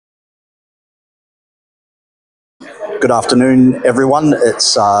Good afternoon, everyone.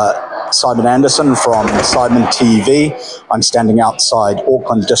 It's Simon Anderson from SimonTV. I'm standing outside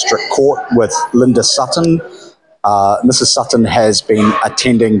Auckland District Court with Linda Sutton. Mrs. Sutton has been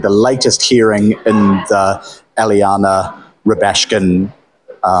attending the latest hearing in the Eliana Rubashkyn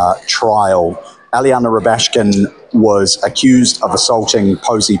trial. Eliana Rubashkyn was accused of assaulting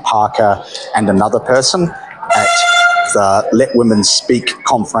Posey Parker and another person at the Let Women Speak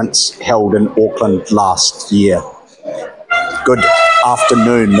conference held in Auckland last year. Good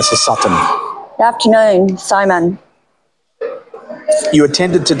afternoon, Mrs. Sutton. Good afternoon, Simon. You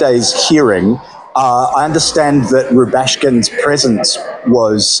attended today's hearing. I understand that Rubashkyn's presence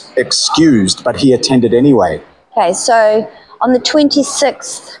was excused, but he attended anyway. Okay, so on the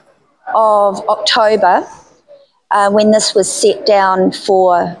 26th of October, when this was set down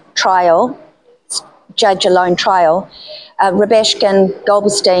for trial, judge-alone trial,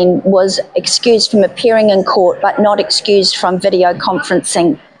 Rubashkyn was excused from appearing in court, but not excused from video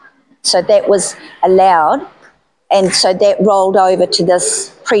conferencing. So that was allowed, and so that rolled over to this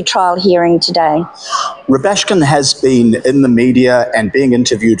pre-trial hearing today. Rubashkyn has been in the media and being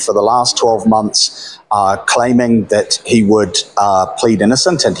interviewed for the last 12 months, claiming that he would plead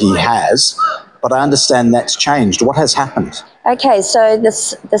innocent, and he has, but I understand that's changed. What has happened? Okay, so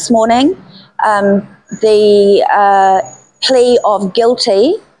this morning, the plea of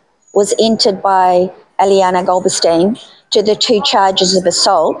guilty was entered by Eliana to the 2 charges of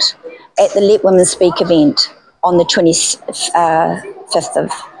assault at the Let Women Speak event on the 25th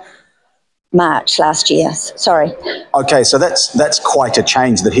of March last year. Sorry. Okay, so that's quite a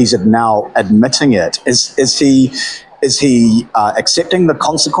change that he's now admitting it. Is he accepting the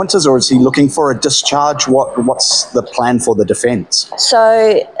consequences, or is he looking for a discharge? What's the plan for the defence?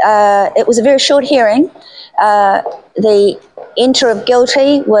 So it was a very short hearing. The enter of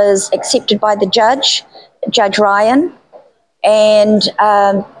guilty was accepted by the judge, Judge Ryan, and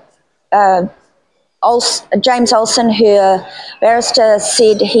James Olsen, her barrister,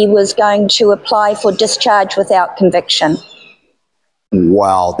 said he was going to apply for discharge without conviction.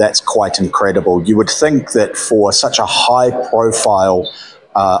 Wow, that's quite incredible. You would think that for such a high-profile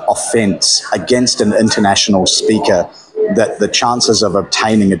offence against an international speaker, that the chances of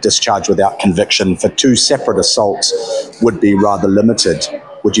obtaining a discharge without conviction for 2 separate assaults would be rather limited,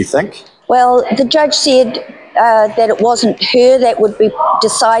 would you think? Well, the judge said that it wasn't her that would be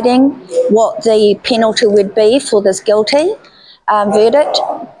deciding what the penalty would be for this guilty verdict.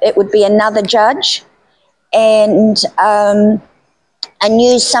 It would be another judge, and a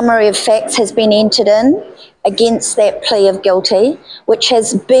new summary of facts has been entered in against that plea of guilty, which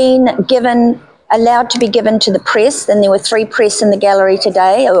has been allowed to be given to the press. And there were 3 press in the gallery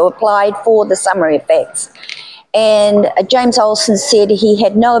today who applied for the summary of facts. And James Olsen said he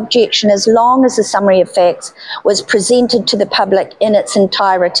had no objection as long as the summary of facts was presented to the public in its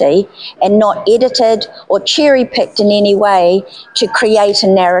entirety and not edited or cherry-picked in any way to create a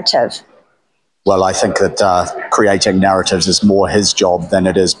narrative. Well, I think that creating narratives is more his job than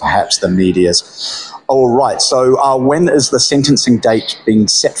it is perhaps the media's. All right, so when is the sentencing date being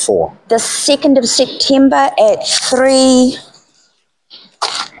set for? The 2nd of September at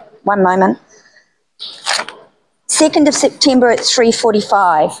 2nd of September at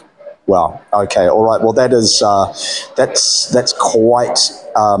 3:45. Well, okay, all right. Well, that is that's quite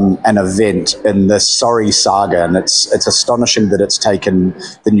an event in this sorry saga, and it's astonishing that it's taken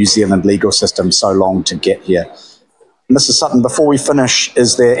the New Zealand legal system so long to get here. Mrs. Sutton, before we finish,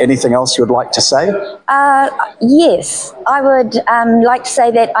 is there anything else you would like to say? Yes, I would like to say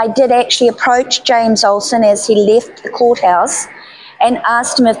that I did actually approach James Olsen as he left the courthouse and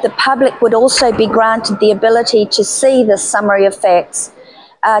asked him if the public would also be granted the ability to see this summary of facts.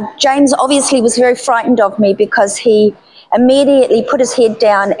 James obviously was very frightened of me because he immediately put his head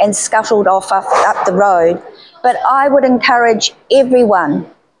down and scuttled off up the road. But I would encourage everyone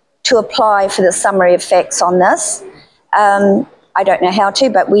to apply for the summary of facts on this. I don't know how to,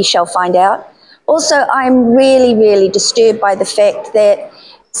 but we shall find out. Also, I'm really, really disturbed by the fact that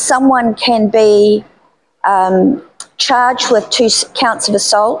someone can be charged with 2 counts of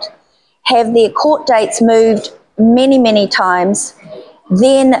assault, have their court dates moved many, many times,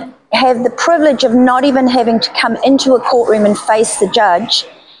 then have the privilege of not even having to come into a courtroom and face the judge,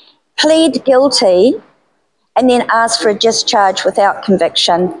 plead guilty, and then ask for a discharge without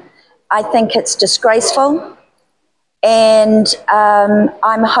conviction. I think it's disgraceful, and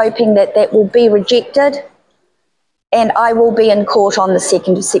I'm hoping that that will be rejected, and I will be in court on the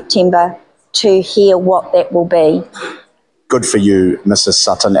 2nd of September to hear what that will be. Good for you, Mrs.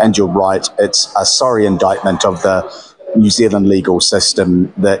 Sutton, and you're right. It's a sorry indictment of the New Zealand legal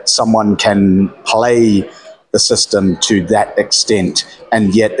system that someone can play the system to that extent,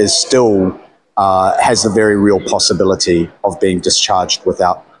 and yet is still has the very real possibility of being discharged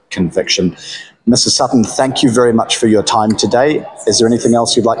without conviction. Mrs. Sutton, thank you very much for your time today. Is there anything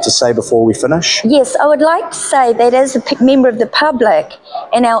else you'd like to say before we finish? Yes, I would like to say that as a member of the public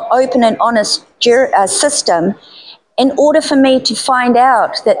in our open and honest system, in order for me to find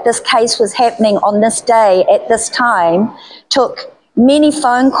out that this case was happening on this day at this time, took many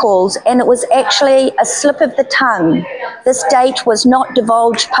phone calls, and it was actually a slip of the tongue. This date was not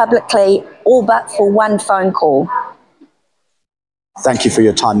divulged publicly, all but for one phone call. Thank you for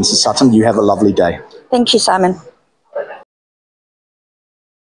your time, Mrs. Sutton. You have a lovely day. Thank you, Simon.